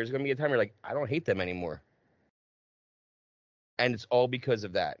time, there's going to be a time where you're like, I don't hate them anymore. And it's all because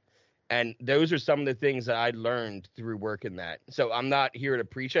of that. And those are some of the things that I learned through working that. So I'm not here to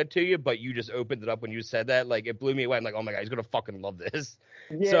preach that to you, but you just opened it up when you said that. It blew me away. I'm like, oh my God, he's going to fucking love this.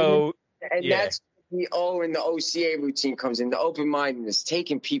 Yeah, that's the O in the OCA routine comes in, the open-mindedness,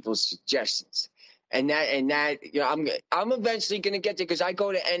 taking people's suggestions. And that, I'm eventually going to get there, because I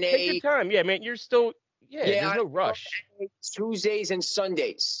go to NA. Take your time. Yeah, man, you're still, there's no rush. Tuesdays and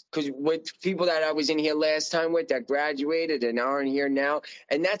Sundays, because with people that I was in here last time with that graduated and aren't here now.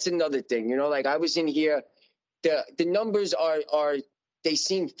 And that's another thing, I was in here, the numbers are they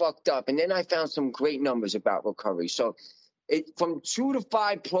seem fucked up. And then I found some great numbers about recovery. So from 2 to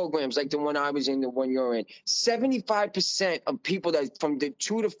 5 programs like the one I was in, the one you're in, 75% of people that from the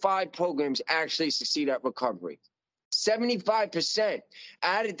 2 to 5 programs actually succeed at recovery. 75%.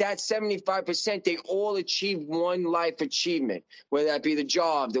 Out of that 75%, they all achieve one life achievement, whether that be the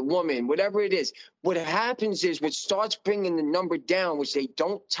job, the woman, whatever it is. What happens is what starts bringing the number down, which they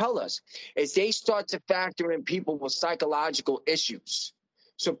don't tell us, is they start to factor in people with psychological issues.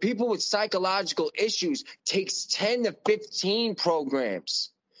 So people with psychological issues takes 10 to 15 programs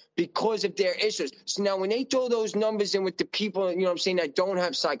because of their issues. So now when they throw those numbers in with the people, you know what I'm saying, that don't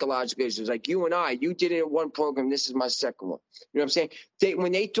have psychological issues, like you and I, you did it in one program, this is my second one. You know what I'm saying?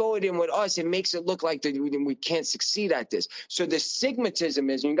 When they throw it in with us, it makes it look like we can't succeed at this. So the stigmatism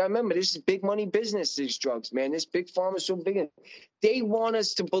is, and you got to remember, this is big money business, these drugs, man. This big pharma is so big. They want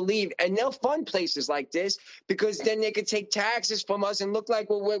us to believe, and they'll fund places like this because then they could take taxes from us and look like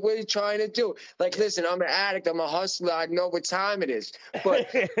what we're trying to do. Like, listen, I'm an addict, I'm a hustler, I know what time it is.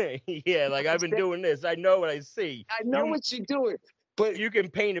 But yeah, like I've been doing this. I know what I see. I know what you're doing. But you can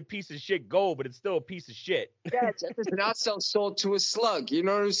paint a piece of shit gold, but it's still a piece of shit. Yeah, listen, I'll sell salt to a slug. You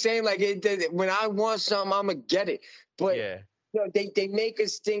know what I'm saying? Like, when I want something, I'm going to get it. But yeah. You know, they make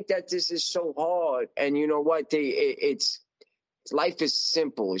us think that this is so hard. And you know what? Life is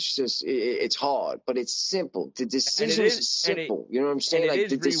simple. It's just, it's hard, but it's simple. The decision is simple. You know what I'm saying? Like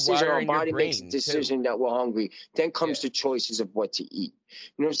the decision, our body makes a decision that we're hungry. Then comes the choices of what to eat.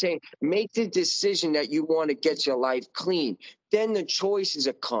 You know what I'm saying? Make the decision that you want to get your life clean. Then the choices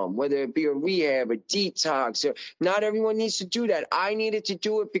will come, whether it be a rehab, a detox. Not everyone needs to do that. I needed to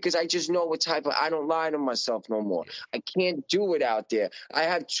do it because I just know what type of, I don't lie to myself no more. I can't do it out there. I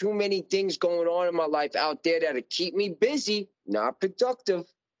have too many things going on in my life out there that'll keep me busy, not productive.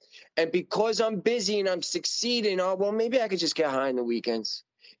 And because I'm busy and I'm succeeding, well, maybe I could just get high on the weekends.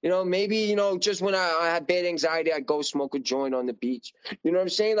 You know, maybe, just when I have bad anxiety, I go smoke a joint on the beach. You know what I'm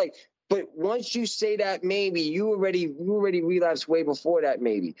saying? Like, but once you say that maybe, you already relapsed way before that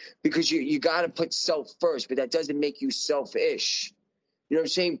maybe, because you got to put self first, but that doesn't make you selfish. You know what I'm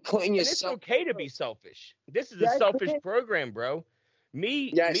saying? Putting yourself. It's okay to be selfish. This is a selfish program, bro.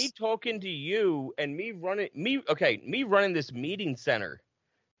 Me talking to you and me running this meeting center,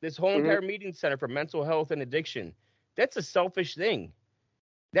 this whole entire meeting center for mental health and addiction. That's a selfish thing.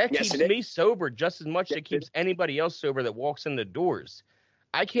 That keeps me sober just as much as it keeps anybody else sober that walks in the doors.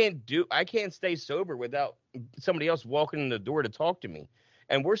 I can't stay sober without somebody else walking in the door to talk to me.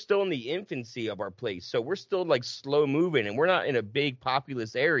 And we're still in the infancy of our place. So we're still like slow moving, and we're not in a big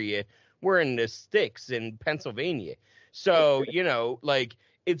populous area. We're in the sticks in Pennsylvania. So, like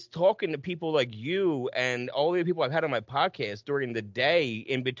it's talking to people like you and all the people I've had on my podcast during the day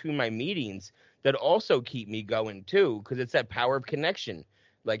in between my meetings that also keep me going too, because it's that power of connection.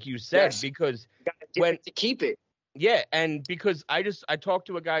 Like you said, because when to keep it. Yeah, and because I talked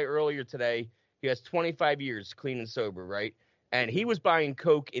to a guy earlier today. He has 25 years clean and sober, right? And he was buying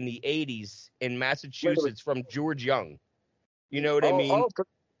coke in the 80s in Massachusetts from George Young. You know what I mean?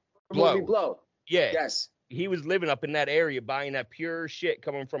 Blow. Yeah. Yes. He was living up in that area buying that pure shit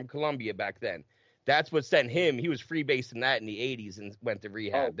coming from Colombia back then. That's what sent him. He was freebasing that in the 80s and went to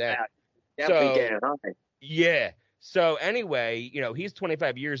rehab then. Yeah. So anyway, he's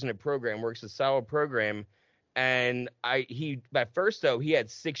 25 years in a program, works a solid program. And at first though, he had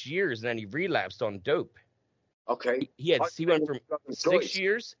 6 years and then he relapsed on dope. Okay. He went from 6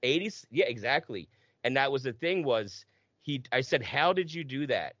 years, 80s. Yeah, exactly. And that was the thing I said, how did you do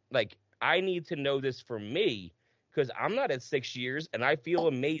that? Like, I need to know this for me because I'm not at 6 years and I feel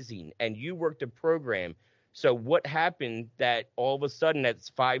amazing. And you worked a program. So what happened that all of a sudden at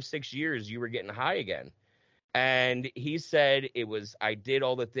 5-6 years, you were getting high again? And he said I did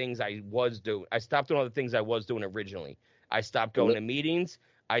all the things I was doing. I stopped doing all the things I was doing originally. I stopped going to meetings.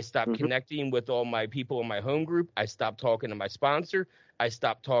 I stopped connecting with all my people in my home group. I stopped talking to my sponsor. I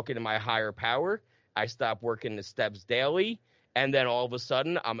stopped talking to my higher power. I stopped working the steps daily. And then all of a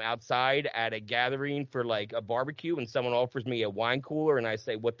sudden, I'm outside at a gathering for like a barbecue and someone offers me a wine cooler and I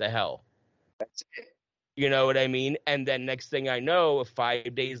say, what the hell? That's it. You know what I mean? And then next thing I know,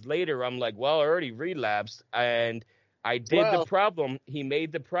 5 days later, I'm like, well, I already relapsed. And I did the problem. He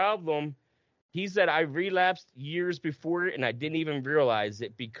made the problem. He said I relapsed years before and I didn't even realize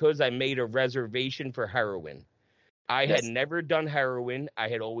it because I made a reservation for heroin. I had never done heroin. I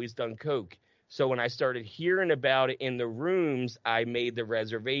had always done coke. So when I started hearing about it in the rooms, I made the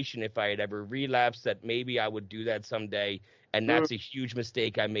reservation if I had ever relapsed that maybe I would do that someday. And that's a huge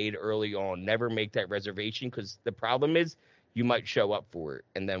mistake I made early on. Never make that reservation because the problem is you might show up for it.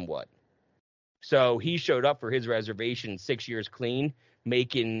 And then what? So he showed up for his reservation 6 years clean.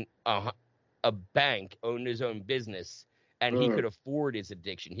 making a bank, owning his own business, and he could afford his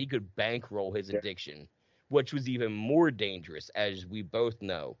addiction. He could bankroll his addiction, which was even more dangerous, as we both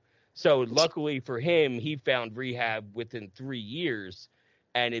know. So luckily for him, he found rehab within 3 years,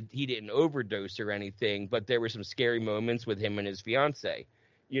 and he didn't overdose or anything, but there were some scary moments with him and his fiance,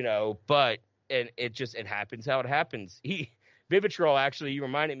 but it happens how it happens. Vivitrol, actually, you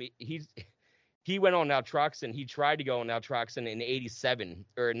reminded me, he went on naltrexone. He tried to go on naltrexone in 87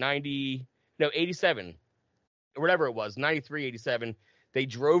 or 87, or whatever it was, 93, 87. They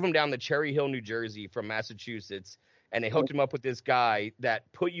drove him down to Cherry Hill, New Jersey from Massachusetts, and they hooked him up with this guy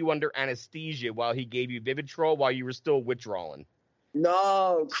that put you under anesthesia while he gave you Vivitrol while you were still withdrawing.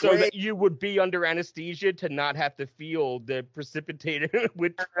 No, so that you would be under anesthesia to not have to feel the precipitated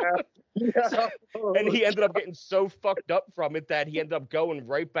withdrawal. And he ended up getting so fucked up from it that he ended up going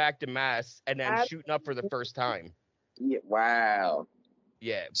right back to Mass and then shooting up for the first time. Yeah, wow.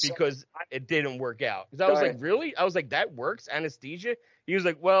 Yeah, because it didn't work out. Because I was like, really? I was like, that works? Anesthesia? He was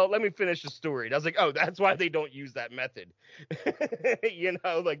like, well, let me finish the story. And I was like, oh, that's why they don't use that method.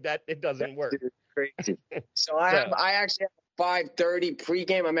 Like that, it doesn't work. Crazy. So I actually have 5:30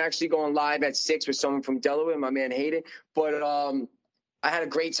 pregame. I'm actually going live at 6 with someone from Delaware, my man Hayden. But I had a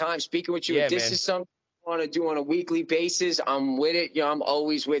great time speaking with you. Yeah, this is something I want to do on a weekly basis. I'm with it. I'm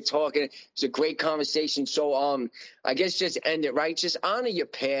always with talking. It's a great conversation. So I guess just end it, right? Just honor your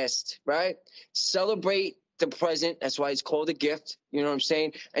past, right? Celebrate the present. That's why it's called a gift. You know what I'm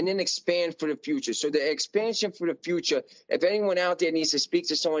saying? And then expand for the future. So the expansion for the future, if anyone out there needs to speak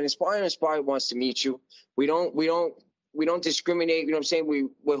to someone, Inspire wants to meet you. We don't discriminate. You know what I'm saying?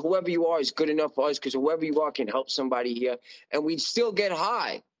 Whoever you are is good enough for us, because whoever you are can help somebody here. And we still get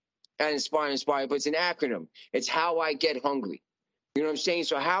high at Inspire, but it's an acronym. It's how I get hungry. You know what I'm saying?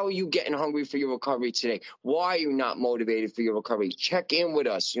 So how are you getting hungry for your recovery today? Why are you not motivated for your recovery? Check in with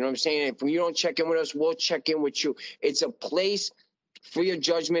us. You know what I'm saying? If you don't check in with us, we'll check in with you. It's a place for your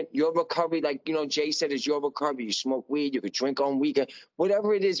judgment, your recovery. Like, Jay said, it's your recovery. You smoke weed, you could drink on weekend.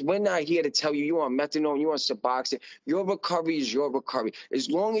 Whatever it is, we're not here to tell you on methadone, you on Suboxone. Your recovery is your recovery. As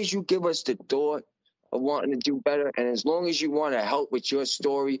long as you give us the thought of wanting to do better, and as long as you want to help with your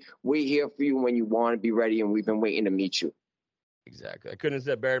story, we're here for you when you want to be ready, and we've been waiting to meet you. Exactly. I couldn't have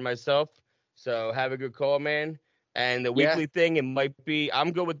said better myself. So have a good call, man. And the weekly thing, it might be,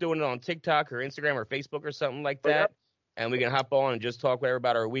 I'm good with doing it on TikTok or Instagram or Facebook or something like that. And we can hop on and just talk whatever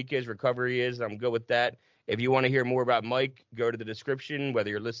about our week is, recovery is. I'm good with that. If you want to hear more about Mike, go to the description, whether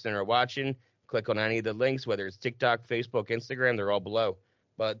you're listening or watching. Click on any of the links, whether it's TikTok, Facebook, Instagram, they're all below.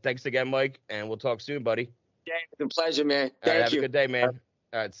 But thanks again, Mike, and we'll talk soon, buddy. Yeah, it's a pleasure, man. Thank you. Have a good day, man.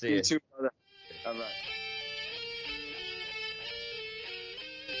 All right, see you. You too, brother. All right.